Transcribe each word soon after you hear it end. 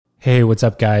Hey, what's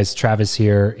up, guys? Travis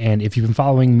here. And if you've been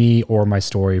following me or my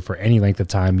story for any length of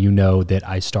time, you know that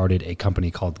I started a company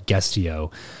called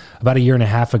Guestio about 1.5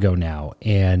 years ago now.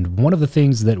 And one of the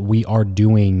things that we are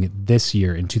doing this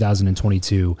year in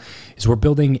 2022 is we're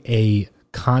building a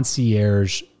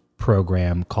concierge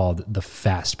program called the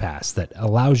Fast Pass that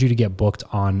allows you to get booked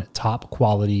on top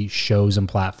quality shows and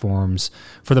platforms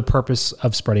for the purpose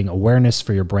of spreading awareness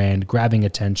for your brand, grabbing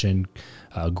attention,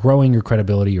 growing your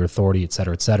credibility, your authority, et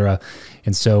cetera, et cetera.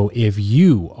 And so if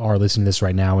you are listening to this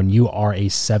right now and you are a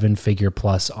 7-figure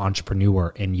plus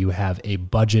entrepreneur and you have a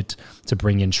budget to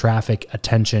bring in traffic,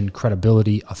 attention,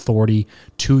 credibility, authority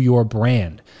to your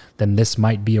brand, then this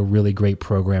might be a really great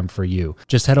program for you.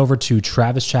 Just head over to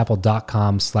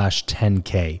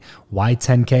travischappell.com/10K. Why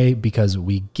 10K? Because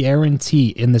we guarantee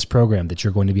in this program that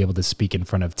you're going to be able to speak in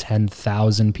front of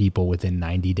 10,000 people within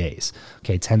 90 days.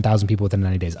 Okay, 10,000 people within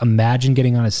 90 days. Imagine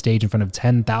getting on a stage in front of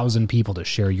 10,000 people to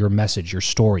share your message, your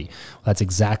story. Well, that's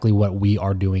exactly what we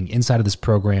are doing inside of this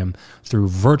program through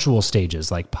virtual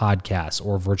stages like podcasts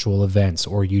or virtual events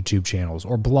or YouTube channels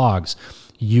or blogs.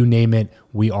 You name it,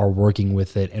 we are working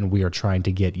with it, and we are trying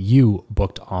to get you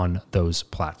booked on those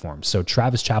platforms. So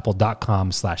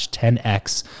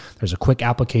travischappell.com/10X. There's a quick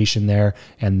application there,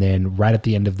 and then right at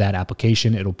the end of that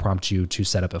application, it'll prompt you to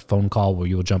set up a phone call where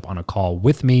you will jump on a call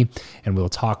with me, and we'll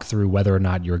talk through whether or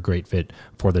not you're a great fit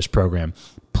for this program.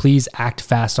 Please act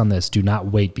fast on this. Do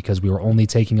not wait, because we are only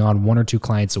taking on 1 or 2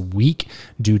 clients a week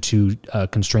due to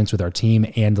constraints with our team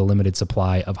and the limited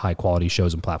supply of high quality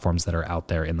shows and platforms that are out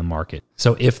there in the market.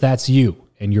 So if that's you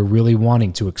and you're really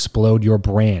wanting to explode your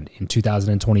brand in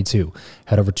 2022,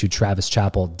 head over to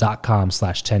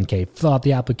travischappell.com/10K, fill out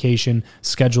the application,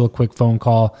 schedule a quick phone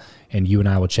call, and you and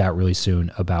I will chat really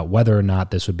soon about whether or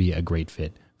not this would be a great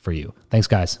fit for you. Thanks,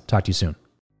 guys. Talk to you soon.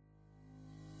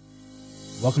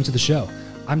 Welcome to the show.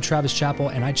 I'm Travis Chappell,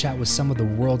 and I chat with some of the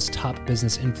world's top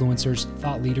business influencers,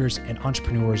 thought leaders, and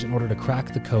entrepreneurs in order to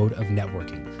crack the code of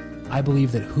networking. I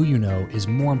believe that who you know is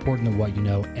more important than what you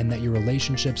know, and that your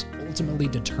relationships ultimately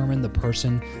determine the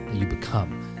person that you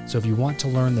become. So if you want to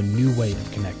learn the new way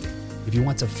of connecting, if you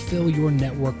want to fill your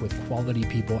network with quality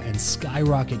people and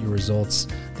skyrocket your results,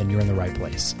 then you're in the right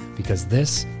place, because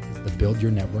this the Build Your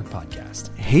Network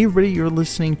podcast. Hey everybody, you're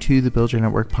listening to the Build Your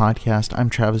Network podcast. I'm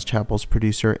Travis Chappell's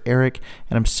producer, Eric,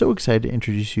 and I'm so excited to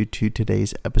introduce you to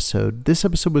today's episode. This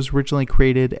episode was originally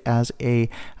created as a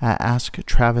Ask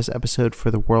Travis episode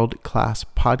for the World Class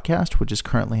podcast, which is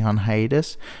currently on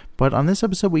hiatus. But on this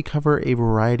episode, we cover a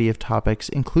variety of topics,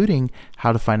 including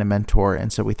how to find a mentor.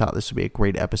 And so we thought this would be a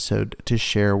great episode to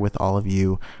share with all of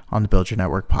you on the Build Your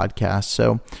Network podcast.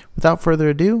 So without further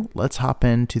ado, let's hop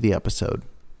into the episode.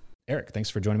 Eric, thanks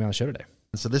for joining me on the show today.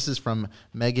 So this is from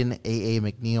Megan A.A.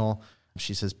 McNeil.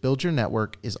 She says, Build Your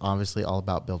Network is obviously all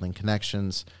about building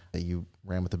connections. You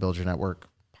ran with the Build Your Network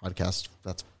podcast.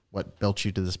 That's what built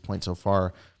you to this point so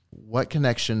far. What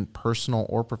connection, personal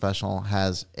or professional,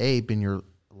 has A, been your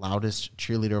loudest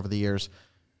cheerleader over the years,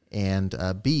 and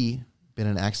B, been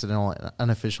an accidental and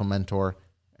unofficial mentor,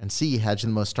 and C, had you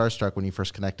the most starstruck when you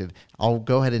first connected? I'll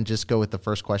go ahead and just go with the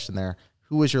first question there.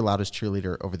 Who was your loudest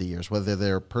cheerleader over the years, whether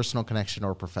they're personal connection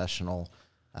or professional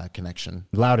connection?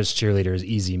 Loudest cheerleader is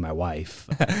easy, my wife.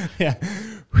 Yeah.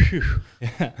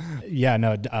 Yeah,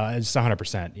 no, it's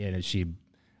 100%. You know,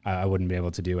 I wouldn't be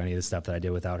able to do any of the stuff that I did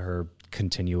without her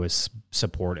continuous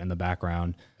support in the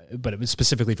background. But it was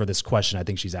specifically for this question, I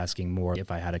think she's asking more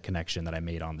if I had a connection that I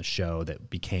made on the show that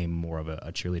became more of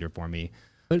a cheerleader for me.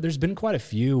 There's been quite a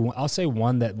few. I'll say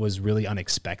one that was really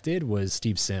unexpected was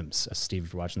Steve Sims. Steve,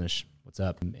 if you're watching this, what's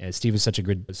up? Steve is such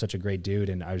a great dude.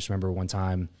 And I just remember one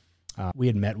time we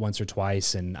had met once or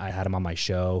twice, and I had him on my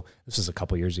show. This was a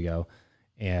couple years ago.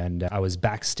 And I was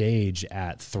backstage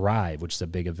at Thrive, which is a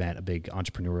big event, a big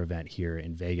entrepreneur event here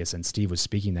in Vegas. And Steve was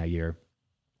speaking that year.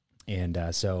 And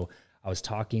so I was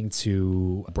talking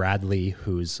to Bradley,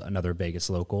 who's another Vegas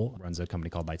local, runs a company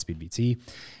called Lightspeed VT.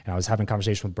 And I was having a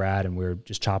conversation with Brad, and we were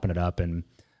just chopping it up. And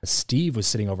Steve was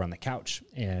sitting over on the couch,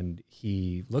 and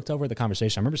he looked over at the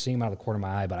conversation. I remember seeing him out of the corner of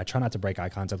my eye, but I try not to break eye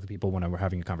contact with people when we're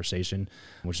having a conversation,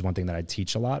 which is one thing that I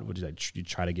teach a lot, which is you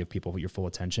try to give people your full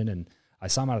attention. And I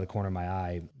saw him out of the corner of my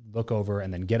eye, look over,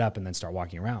 and then get up and then start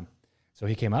walking around. So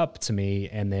he came up to me,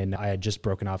 and then I had just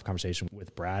broken off a conversation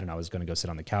with Brad, and I was going to go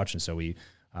sit on the couch. And so we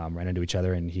ran into each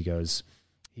other, and he goes,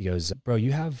 bro,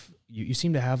 you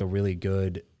seem to have a really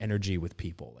good energy with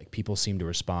people. Like, people seem to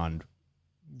respond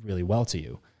really well to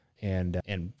you. And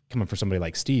coming from somebody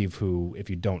like Steve, who, if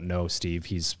you don't know Steve,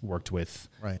 he's worked with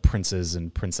princes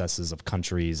and princesses of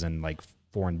countries and like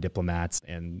foreign diplomats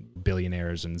and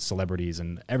billionaires and celebrities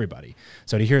and everybody.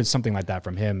 So to hear something like that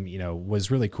from him, you know,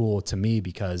 was really cool to me,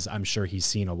 because I'm sure he's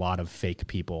seen a lot of fake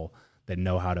people that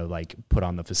know how to like put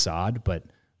on the facade, but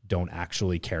don't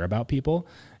actually care about people.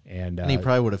 And he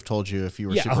probably would have told you if you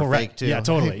were super fake too. Yeah,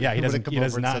 totally. Yeah, he doesn't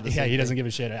doesn't give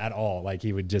a shit at all. Like,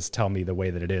 he would just tell me the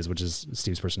way that it is, which is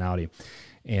Steve's personality.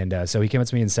 And so he came up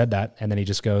to me and said that, and then he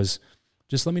just goes,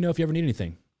 "Just let me know if you ever need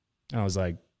anything." And I was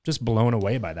like, just blown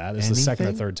away by that. This is the second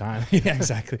or third time. Yeah,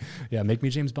 exactly. Yeah, make me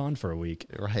James Bond for a week.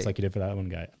 Right. It's like you did for that one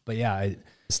guy. But yeah,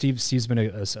 Steve's been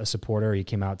a supporter. He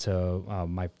came out to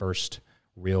my first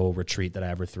real retreat that I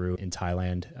ever threw in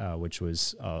Thailand, which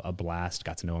was a blast.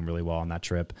 Got to know him really well on that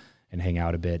trip and hang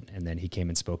out a bit. And then he came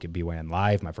and spoke at BYN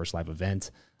Live, my first live event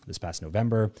this past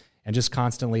November, and just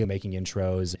constantly making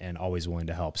intros and always willing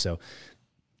to help. So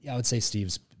yeah, I would say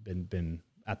Steve's been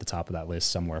at the top of that list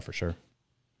somewhere for sure.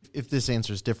 If this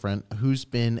answer is different, who's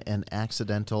been an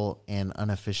accidental and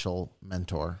unofficial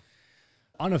mentor?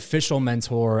 Unofficial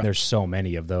mentor, there's so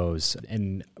many of those.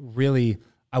 And really,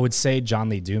 I would say John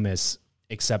Lee Dumas,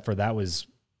 except for that was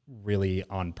really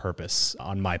on purpose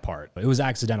on my part. It was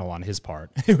accidental on his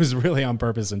part. It was really on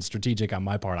purpose and strategic on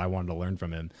my part. I wanted to learn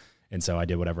from him. And so I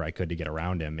did whatever I could to get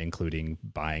around him, including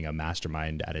buying a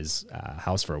mastermind at his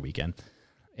house for a weekend.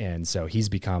 And so he's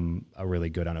become a really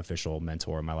good unofficial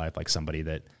mentor in my life, like somebody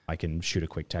that I can shoot a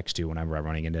quick text to whenever I'm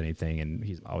running into anything, and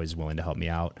he's always willing to help me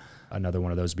out. Another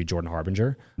one of those would be Jordan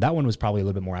Harbinger. That one was probably a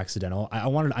little bit more accidental.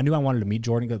 I knew I wanted to meet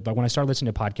Jordan, but when I started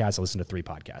listening to podcasts, I listened to 3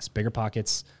 podcasts: Bigger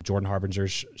Pockets, Jordan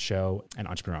Harbinger's show, and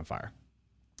Entrepreneur on Fire.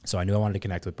 So I knew I wanted to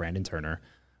connect with Brandon Turner,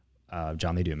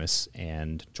 John Lee Dumas,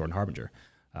 and Jordan Harbinger.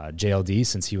 JLD,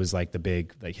 since he was like the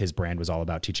big, like his brand was all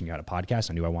about teaching you how to podcast.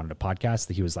 I knew I wanted a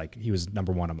podcast. He was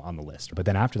number one on the list. But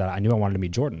then after that, I knew I wanted to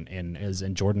meet Jordan,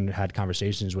 and Jordan had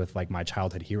conversations with like my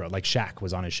childhood hero, like Shaq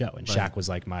was on his show, and Shaq was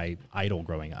like my idol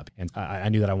growing up. And I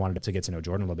knew that I wanted to get to know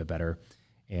Jordan a little bit better.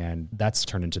 And that's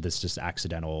turned into this just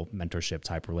accidental mentorship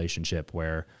type relationship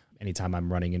where anytime I'm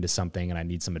running into something and I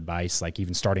need some advice, like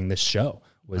even starting this show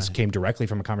came directly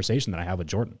from a conversation that I had with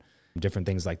Jordan. Different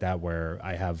things like that where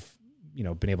I have, you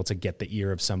know, been able to get the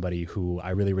ear of somebody who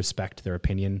I really respect their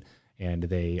opinion and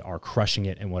they are crushing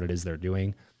it in what it is they're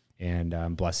doing. And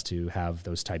I'm blessed to have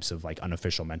those types of like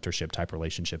unofficial mentorship type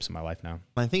relationships in my life now.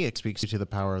 I think it speaks to the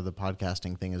power of the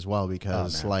podcasting thing as well,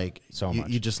 because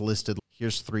you just listed,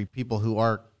 here's 3 people who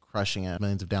are crushing it,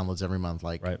 millions of downloads every month,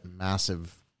 like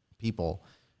massive people.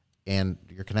 And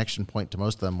your connection point to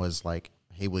most of them was like,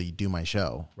 hey, will you do my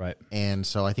show? Right. And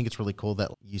so I think it's really cool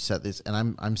that you set this,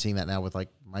 and I'm seeing that now with like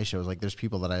my shows. Like there's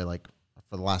people that I like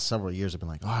for the last several years have been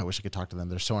like, oh, I wish I could talk to them.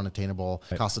 They're so unattainable.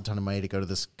 It costs a ton of money to go to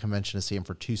this convention to see them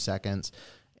for 2 seconds.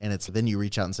 And it's then you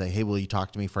reach out and say, hey, will you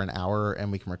talk to me for an hour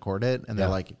and we can record it? And they're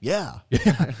like, yeah.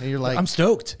 And you're like, I'm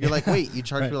stoked. You're like, wait, you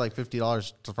charge me like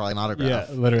 $50 for like an autograph.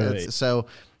 Yeah, literally. So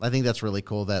I think that's really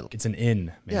cool that it's an in.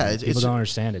 Man. Yeah. People don't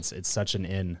understand. It's such an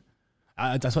in.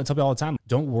 That's what I tell people all the time.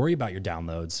 Don't worry about your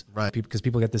downloads. Right. Because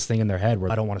people get this thing in their head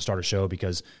where I don't want to start a show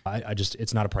because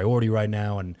it's not a priority right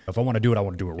now. And if I want to do it, I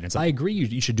want to do it. And it's like, I agree.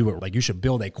 You should do it. Like you should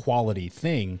build a quality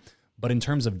thing. But in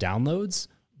terms of downloads,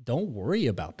 don't worry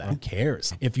about that. Who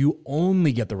cares? If you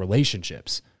only get the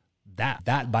relationships,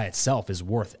 that by itself is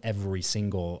worth every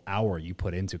single hour you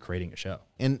put into creating a show.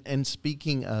 And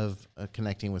speaking of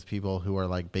connecting with people who are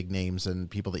like big names and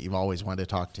people that you've always wanted to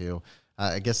talk to,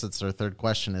 I guess that's our third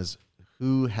question is,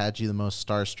 who had you the most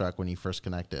starstruck when you first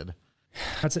connected?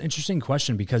 That's an interesting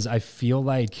question because I feel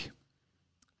like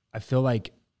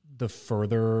the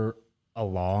further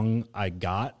along I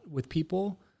got with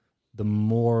people, the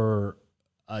more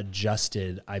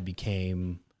adjusted I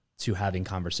became to having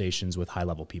conversations with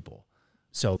high-level people.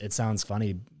 So it sounds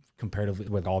funny comparatively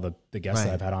with all the guests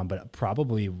that I've had on, but it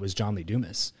probably was John Lee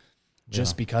Dumas.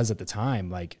 Just because at the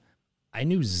time, like, I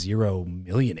knew 0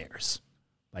 millionaires.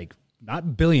 Like,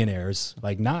 not billionaires,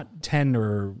 like not 10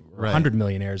 or 100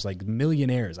 millionaires, like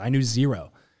millionaires. I knew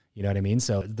 0. You know what I mean?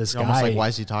 So this guy, almost like, why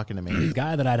is he talking to me? The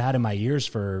guy that I'd had in my ears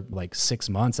for like 6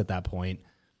 months at that point,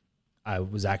 I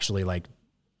was actually like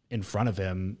in front of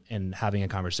him and having a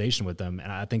conversation with him.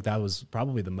 And I think that was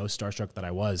probably the most starstruck that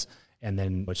I was. And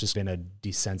then it's just been a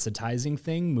desensitizing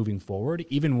thing moving forward.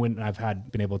 Even when I've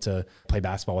been able to play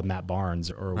basketball with Matt Barnes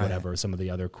or whatever, some of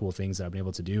the other cool things that I've been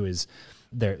able to do is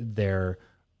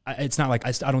it's not like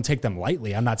I don't take them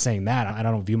lightly. I'm not saying that. I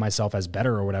don't view myself as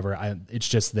better or whatever. It's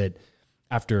just that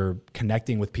after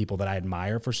connecting with people that I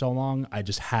admire for so long, I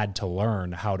just had to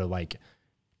learn how to like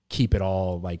keep it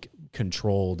all like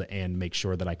controlled and make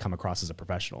sure that I come across as a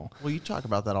professional. Well, you talk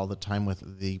about that all the time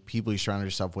with the people you surround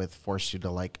yourself with force you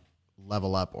to like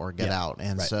level up or get out.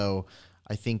 And so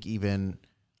I think even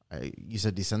you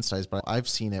said desensitized, but I've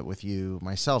seen it with you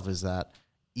myself, is that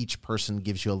each person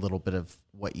gives you a little bit of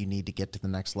what you need to get to the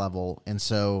next level. And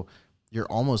so you're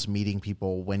almost meeting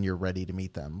people when you're ready to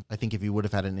meet them. I think if you would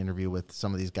have had an interview with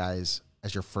some of these guys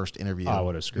as your first interview, I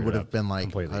would have screwed it would have been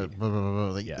like,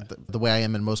 the way I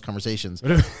am in most conversations.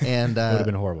 And would have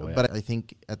been horrible. Yeah. But I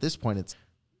think at this point,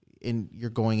 you're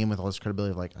going in with all this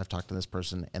credibility of like, I've talked to this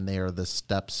person and they are the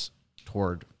steps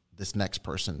toward this next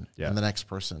person and the next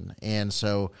person. And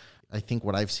so I think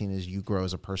what I've seen is you grow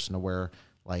as a person to where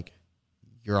like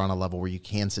you're on a level where you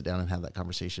can sit down and have that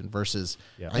conversation versus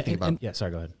I think about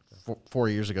sorry, go ahead. 4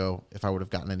 years ago, if I would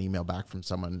have gotten an email back from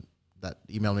someone that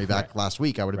emailed me back last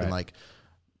week, I would have been like,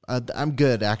 I'm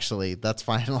good. Actually, that's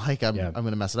fine. Like I'm going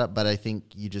to mess it up. But I think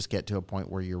you just get to a point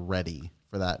where you're ready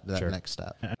for that next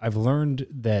step. I've learned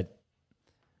that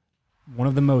one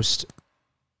of the most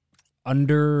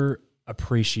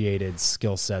underappreciated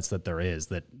skill sets that there is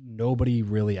that nobody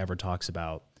really ever talks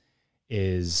about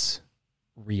is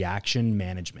reaction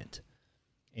management.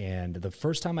 And the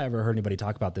first time I ever heard anybody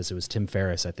talk about this, it was Tim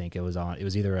Ferriss. I think it was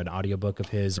either an audiobook of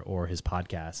his or his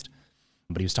podcast,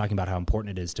 but he was talking about how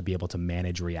important it is to be able to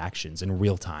manage reactions in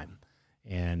real time.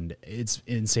 And it's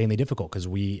insanely difficult because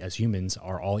we as humans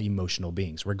are all emotional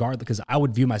beings, regardless, because I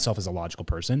would view myself as a logical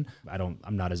person. I'm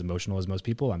not as emotional as most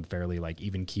people. I'm fairly like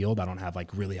even keeled. I don't have like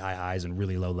really high highs and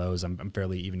really low lows. I'm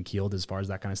fairly even keeled as far as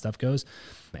that kind of stuff goes.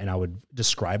 And I would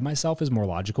describe myself as more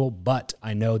logical, but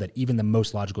I know that even the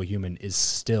most logical human is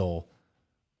still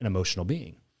an emotional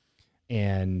being.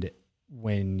 And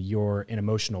when you're an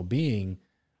emotional being,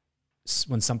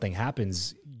 when something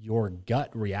happens, your gut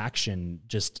reaction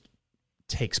just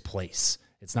takes place.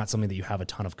 It's not something that you have a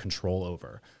ton of control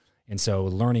over. And so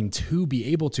learning to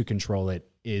be able to control it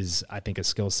is, I think, a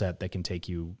skill set that can take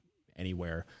you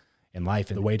anywhere in life.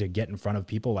 And the way to get in front of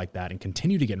people like that and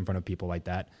continue to get in front of people like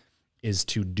that is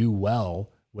to do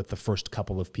well with the first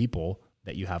couple of people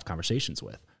that you have conversations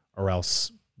with, or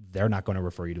else they're not going to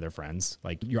refer you to their friends.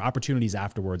 Like your opportunities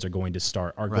afterwards are going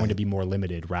to be more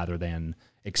limited rather than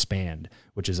expand,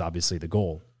 which is obviously the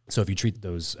goal. So if you treat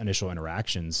those initial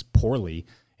interactions poorly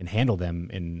and handle them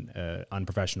in an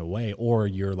unprofessional way, or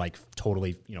you're like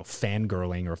totally,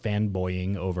 fangirling or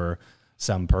fanboying over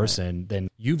some person, then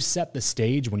you've set the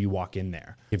stage when you walk in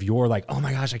there. If you're like, oh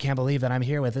my gosh, I can't believe that I'm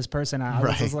here with this person.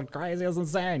 This is like crazy. It's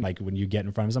insane. Like when you get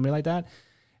in front of somebody like that,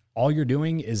 all you're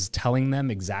doing is telling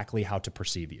them exactly how to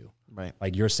perceive you. Right.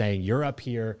 Like you're saying you're up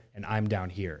here and I'm down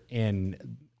here.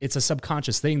 And it's a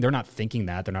subconscious thing. They're not thinking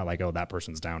that. They're not like, oh, that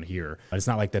person's down here. But it's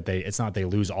not like that they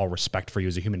lose all respect for you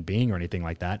as a human being or anything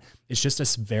like that. It's just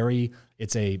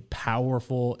it's a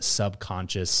powerful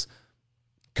subconscious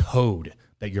code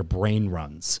that your brain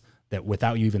runs that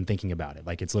without you even thinking about it.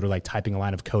 Like it's literally like typing a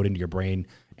line of code into your brain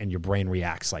and your brain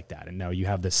reacts like that. And now you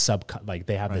have this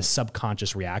this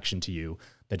subconscious reaction to you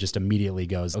that just immediately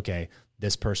goes, okay,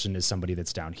 this person is somebody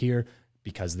that's down here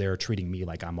because they're treating me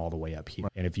like I'm all the way up here.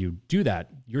 And if you do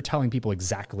that, you're telling people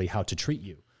exactly how to treat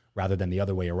you rather than the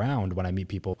other way around. When I meet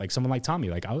people like someone like Tommy,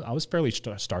 like I was fairly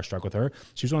starstruck with her.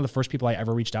 She was one of the first people I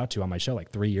ever reached out to on my show like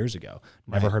 3 years ago.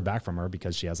 Never heard back from her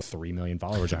because she has 3 million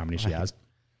followers or how many she has.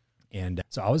 And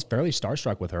so I was fairly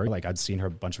starstruck with her. Like I'd seen her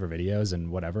bunch of her videos and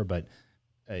whatever, but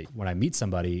when I meet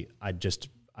somebody, I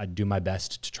do my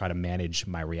best to try to manage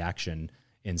my reaction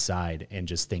inside and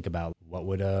just think about what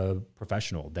would a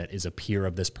professional that is a peer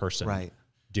of this person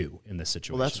do in this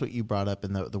situation. Well, that's what you brought up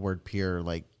in the word peer.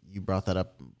 Like you brought that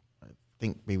up, I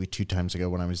think maybe 2 times ago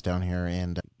when I was down here,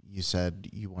 and you said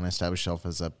you want to establish yourself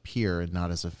as a peer and not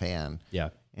as a fan. Yeah.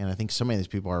 And I think so many of these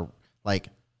people are like,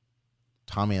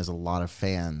 Tommy has a lot of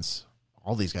fans.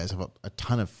 All these guys have a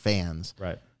ton of fans.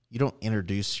 Right. You don't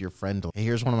introduce your friend to, hey,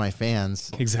 here's one of my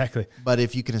fans. Exactly. But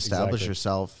if you can establish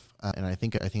yourself, and I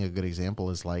think a good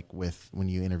example is like with when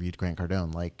you interviewed Grant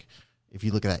Cardone. Like if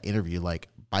you look at that interview, like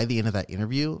by the end of that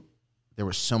interview, there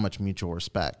was so much mutual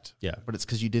respect. Yeah. But it's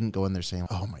because you didn't go in there saying,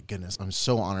 oh my goodness, I'm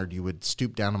so honored you would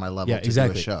stoop down to my level to do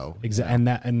a show.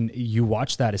 Exactly. And you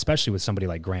watch that, especially with somebody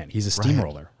like Grant. He's a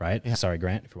steamroller, right? Yeah. Sorry,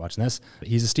 Grant, if you're watching this.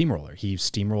 He steamroller. He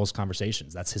steamrolls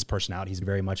conversations. That's his personality. He's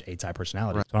very much A-type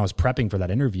personality. Right. So when I was prepping for that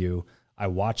interview, I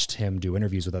watched him do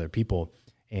interviews with other people.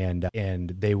 And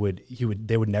they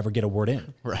would never get a word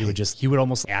in. Right. He would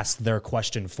almost ask their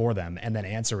question for them and then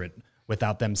answer it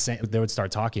without them saying. They would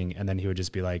start talking and then he would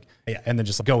just be like, yeah, and then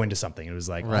just go into something. It was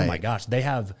like, oh my gosh, they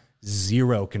have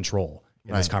zero control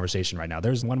in this conversation right now.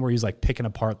 There's one where he's like picking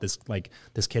apart this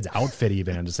kid's outfit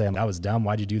even and just saying, that was dumb.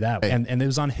 Why'd you do that? And it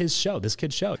was on his show, this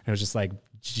kid's show. And it was just like,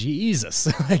 Jesus.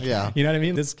 Like, Yeah. you know what I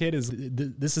mean? This kid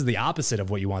this is the opposite of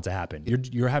what you want to happen.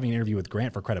 You're having an interview with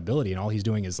Grant for credibility, and all he's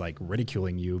doing is like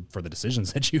ridiculing you for the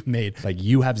decisions that you've made. Like,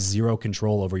 you have zero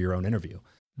control over your own interview.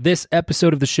 This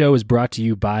episode of the show is brought to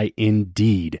you by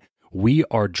Indeed. We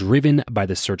are driven by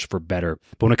the search for better.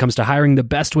 But when it comes to hiring, the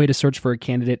best way to search for a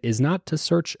candidate is not to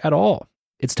search at all.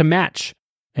 It's to match,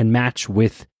 and match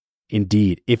with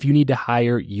Indeed. If you need to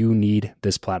hire, you need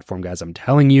this platform, guys. I'm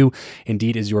telling you,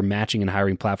 Indeed is your matching and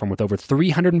hiring platform with over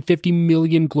 350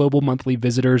 million global monthly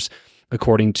visitors,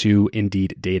 according to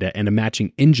Indeed data, and a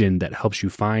matching engine that helps you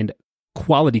find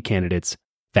quality candidates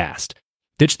fast.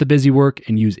 Ditch the busy work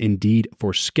and use Indeed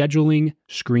for scheduling,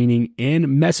 screening, and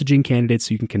messaging candidates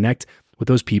so you can connect with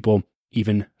those people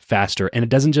even faster. And it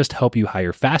doesn't just help you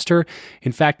hire faster.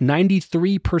 In fact,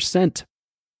 93%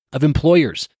 of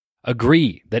employers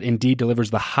agree that Indeed delivers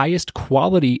the highest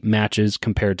quality matches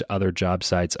compared to other job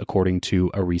sites, according to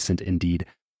a recent Indeed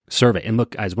survey. And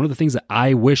look, guys, one of the things that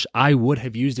I wish I would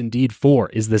have used Indeed for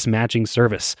is this matching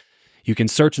service. You can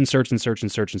search and search and search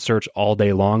and search and search all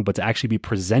day long, but to actually be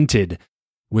presented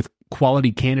with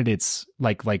quality candidates,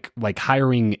 like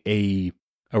hiring a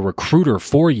recruiter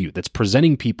for you that's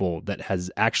presenting people that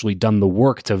has actually done the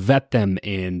work to vet them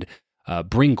and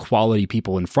bring quality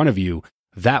people in front of you.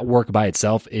 That work by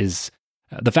itself is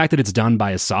the fact that it's done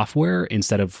by a software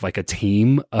instead of like a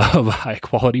team of high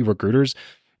quality recruiters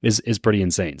is pretty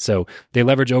insane. So they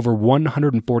leverage over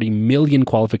 140 million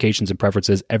qualifications and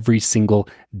preferences every single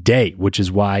day, which is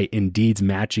why Indeed's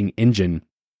matching engine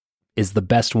is the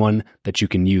best one that you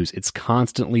can use. It's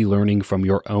constantly learning from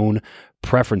your own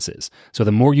preferences. So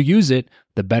the more you use it,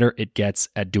 the better it gets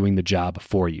at doing the job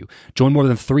for you. Join more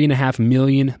than 3.5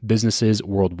 million businesses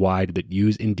worldwide that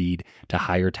use Indeed to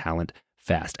hire talent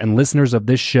fast. And listeners of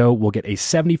this show will get a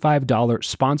 $75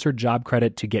 sponsored job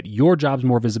credit to get your jobs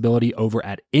more visibility over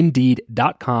at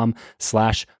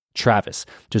Indeed.com/Travis.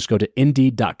 Just go to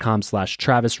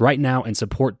Indeed.com/Travis right now and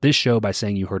support this show by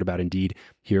saying you heard about Indeed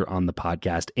here on the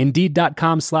podcast.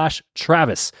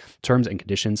 Indeed.com/Travis. Terms and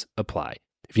conditions apply.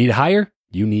 If you need to hire,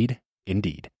 you need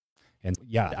Indeed. And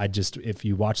yeah, if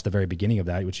you watch the very beginning of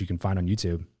that, which you can find on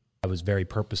YouTube, I was very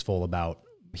purposeful about,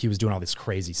 he was doing all this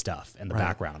crazy stuff in the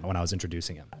background when I was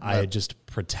introducing him. I just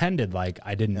pretended like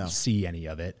I didn't see any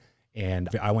of it. And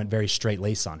I went very straight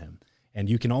lace on him. And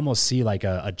you can almost see like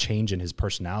a change in his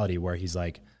personality where he's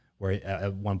like, where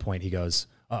at one point he goes,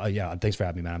 yeah, thanks for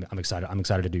having me, man. I'm excited. I'm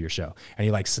excited to do your show. And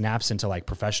he like snaps into like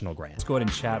professional Grant. Let's go ahead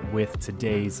and chat with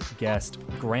today's guest,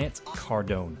 Grant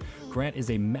Cardone. Grant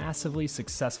is a massively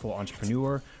successful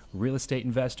entrepreneur, real estate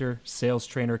investor, sales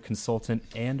trainer, consultant,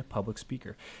 and public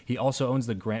speaker. He also owns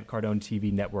the Grant Cardone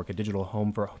TV network, a digital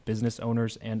home for business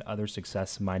owners and other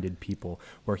success-minded people,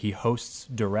 where he hosts,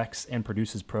 directs, and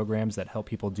produces programs that help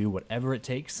people do whatever it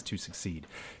takes to succeed.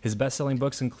 His best-selling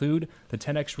books include The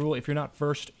 10X Rule, If You're Not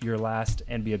First, You're Last,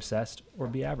 and Be Obsessed or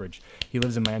Be Average. He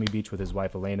lives in Miami Beach with his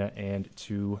wife, Elena, and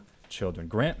 2 children.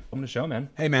 Grant, welcome to the show, man.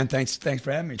 Hey, man, thanks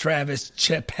for having me. Travis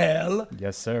Chappelle.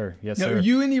 Yes, sir. Yes, now, sir. Are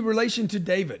you any relation to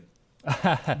David?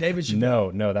 David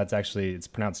Chappelle? No, that's actually, it's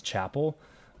pronounced Chapel.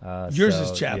 Yours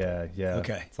is Chapel. Yeah.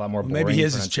 Okay. It's a lot more boring. Maybe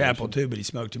his is Chapel, too, but he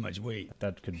smoked too much weed.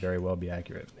 That could very well be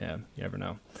accurate. Yeah, you never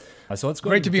know. So let's go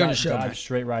Great to be on the show, dive man.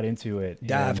 straight right into it.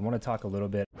 Dive. I want to talk a little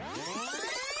bit.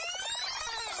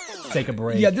 Take a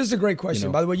break. Yeah, this is a great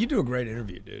question. By the way, you do a great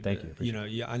interview, dude. Thank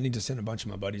you. I need to send a bunch of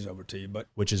my buddies over to you, but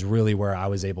Which is really where I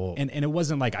was able, and it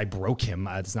wasn't like I broke him.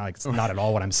 It's not at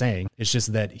all what I'm saying. It's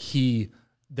just that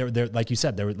there, like you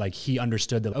said, he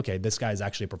understood that, okay, this guy is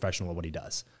actually a professional at what he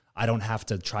does. I don't have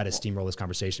to try to steamroll this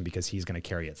conversation because he's going to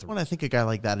carry it through. Well, I think a guy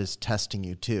like that is testing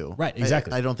you too. Right,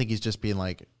 exactly. I don't think he's just being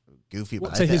like goofy.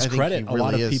 Well, but to I his think credit, he a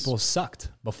lot of really is. people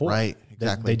sucked before. Right,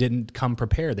 exactly. They didn't come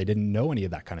prepared. They didn't know any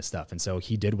of that kind of stuff. And so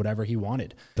he did whatever he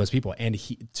wanted, those people. And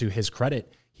to his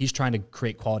credit, he's trying to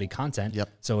create quality content. Yep.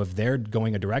 So if they're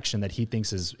going a direction that he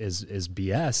thinks is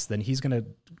BS, then he's going to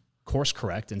course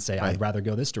correct and say, Right. I'd rather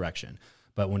go this direction.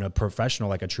 But when a professional,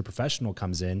 like a true professional,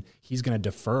 comes in, he's going to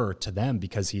defer to them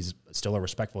because he's still a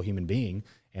respectful human being.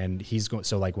 And he's going.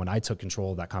 So, like when I took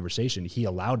control of that conversation, he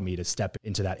allowed me to step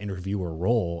into that interviewer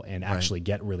role and actually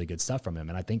get really good stuff from him.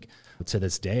 And I think to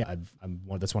this day,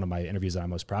 that's one of my interviews that I'm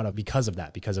most proud of because of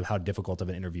that, because of how difficult of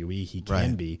an interviewee he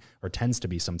can be or tends to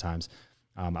be sometimes.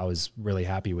 I was really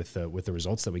happy with the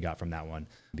results that we got from that one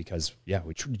because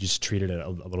we just treated it a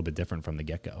little bit different from the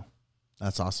get go.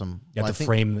 That's awesome. You have to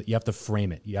frame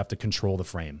it. You have to control the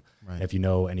frame. Right. And if you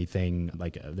know anything,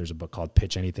 like there's a book called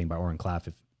Pitch Anything by Oren Klaff.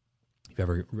 If you've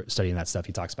ever studied that stuff,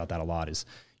 he talks about that a lot, is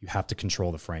you have to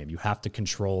control the frame. You have to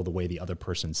control the way the other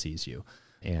person sees you.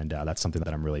 And that's something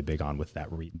that I'm really big on with that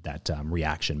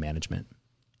reaction management.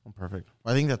 Well, perfect.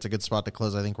 I think that's a good spot to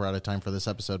close. I think we're out of time for this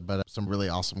episode, but some really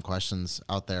awesome questions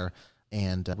out there.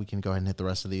 And we can go ahead and hit the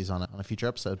rest of these on a future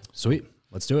episode. Sweet.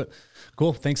 Let's do it.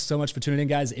 Cool. Thanks so much for tuning in,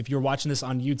 guys. If you're watching this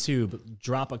on YouTube,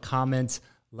 drop a comment.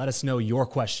 Let us know your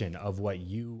question of what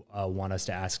you want us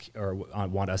to ask or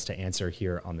want us to answer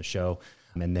here on the show.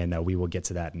 And then we will get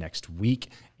to that next week.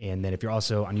 And then if you're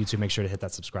also on YouTube, make sure to hit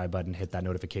that subscribe button, hit that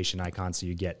notification icon so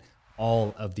you get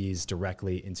all of these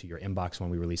directly into your inbox when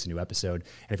we release a new episode.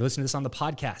 And if you're listening to this on the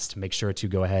podcast, make sure to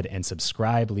go ahead and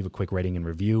subscribe, leave a quick rating and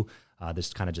review.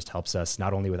 This kind of just helps us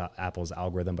not only with Apple's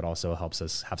algorithm, but also helps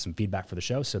us have some feedback for the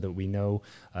show so that we know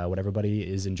what everybody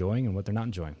is enjoying and what they're not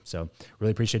enjoying. So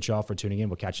really appreciate you all for tuning in.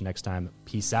 We'll catch you next time.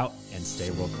 Peace out and stay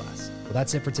world class. Well,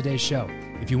 that's it for today's show.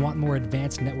 If you want more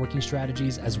advanced networking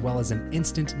strategies as well as an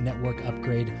instant network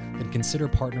upgrade, then consider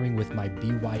partnering with my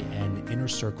BYN Inner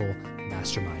Circle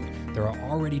Mastermind. There are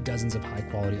already dozens of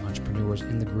high-quality entrepreneurs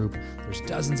in the group. There's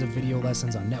dozens of video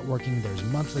lessons on networking. There's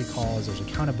monthly calls. There's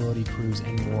accountability crews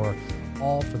and more,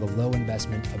 all for the low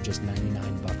investment of just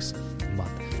 $99 a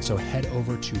month. So head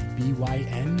over to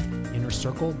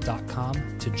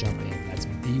byninnercircle.com to jump in. That's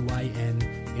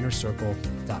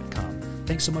byninnercircle.com.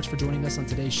 Thanks so much for joining us on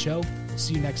today's show. We'll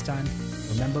see you next time.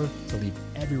 Remember to leave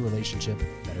every relationship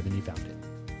better than you found it.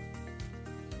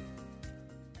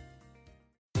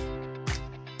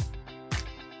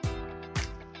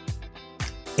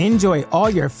 Enjoy all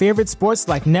your favorite sports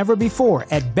like never before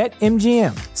at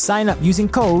BetMGM. Sign up using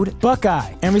code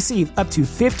Buckeye and receive up to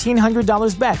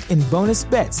 $1,500 back in bonus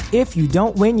bets if you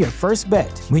don't win your first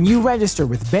bet. When you register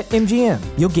with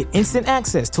BetMGM, you'll get instant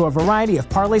access to a variety of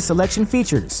parlay selection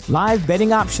features, live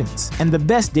betting options, and the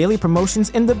best daily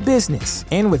promotions in the business.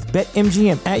 And with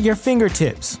BetMGM at your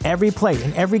fingertips, every play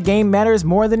and every game matters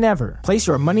more than ever. Place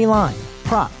your money line,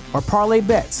 prop, or parlay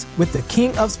bets with the king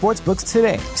of sportsbooks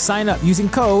today. Sign up using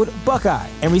code Buckeye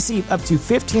and receive up to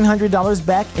 $1,500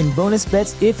 back in bonus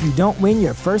bets if you don't win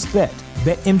your first bet.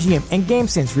 BetMGM and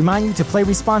GameSense remind you to play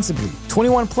responsibly.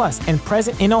 21 plus and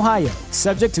present in Ohio,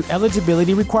 subject to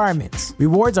eligibility requirements.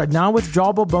 Rewards are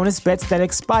non-withdrawable bonus bets that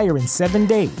expire in 7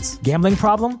 days. Gambling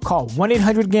problem? Call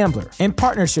 1-800-GAMBLER in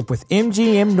partnership with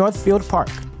MGM Northfield Park.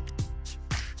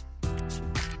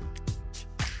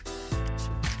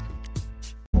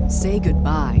 Say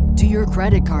goodbye to your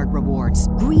credit card rewards.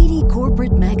 Greedy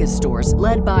corporate mega stores,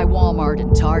 led by Walmart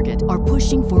and Target, are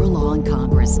pushing for a law in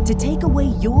Congress to take away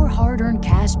your hard-earned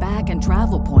cash back and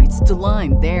travel points to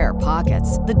line their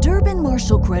pockets. The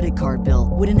Durbin-Marshall credit card bill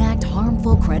would enact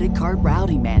harmful credit card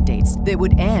routing mandates that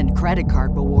would end credit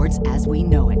card rewards as we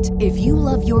know it. If you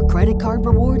love your credit card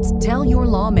rewards, tell your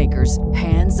lawmakers,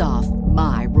 hands off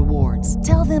my rewards.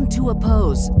 Tell them to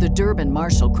oppose the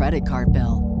Durbin-Marshall credit card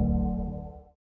bill.